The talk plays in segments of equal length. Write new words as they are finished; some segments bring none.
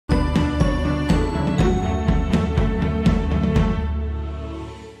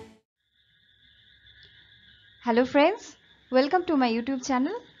Hello friends, welcome to my YouTube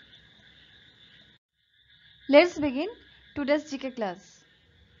channel. Let's begin today's GK class.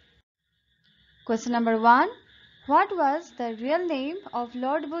 Question number 1. What was the real name of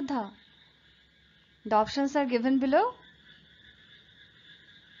Lord Buddha? The options are given below.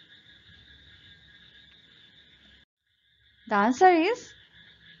 The answer is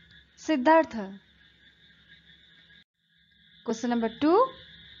Siddhartha. Question number 2.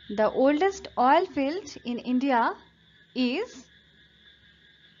 The oldest oil field in India is?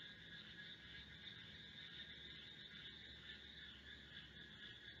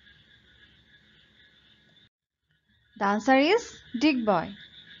 The answer is Digboy.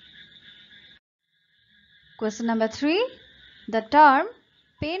 Question number 3. The term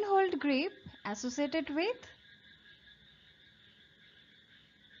penhold grip associated with?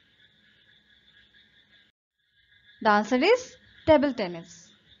 The answer is table tennis.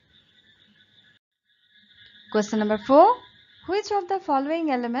 Question number 4. Which of the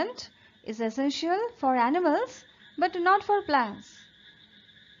following element is essential for animals but not for plants?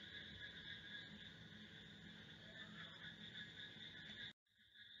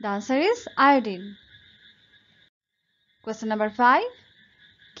 The answer is iodine. Question number 5.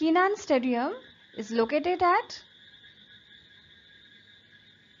 Keenan Stadium is located at?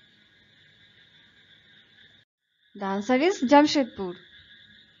 The answer is Jamshedpur.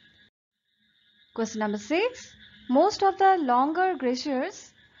 Question number 6. Most of the longer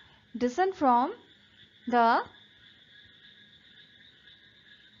glaciers descend from the?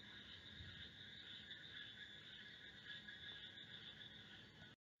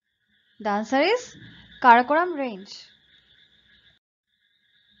 The answer is Karakoram Range.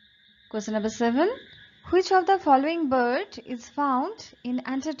 Question number 7. Which of the following bird is found in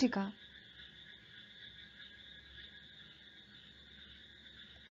Antarctica?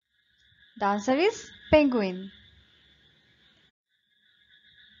 The answer is penguin.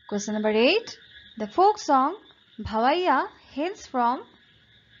 Question number 8. The folk song Bhavaiya hails from?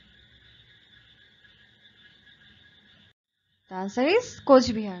 The answer is Coach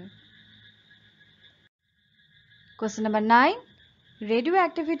Bihar. Question number 9.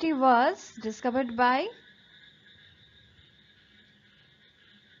 Radioactivity was discovered by?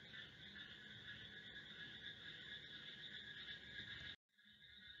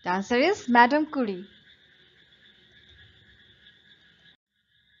 The answer is Madame Curie.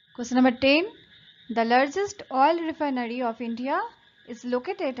 Question number 10. The largest oil refinery of India is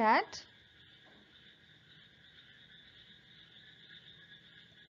located at?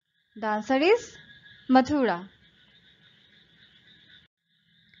 The answer is Mathura.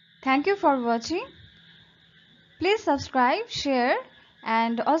 Thank you for watching. Please subscribe, share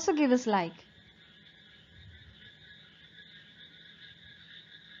and also give us like.